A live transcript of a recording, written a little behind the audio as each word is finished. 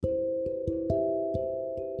Lord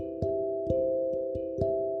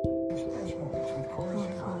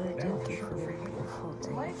Father, thank you for your beautiful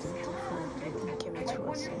day. Thank you for everything you give it to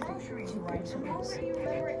us and keep it to us.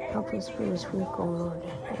 Help us for this week, O Lord.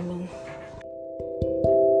 Amen.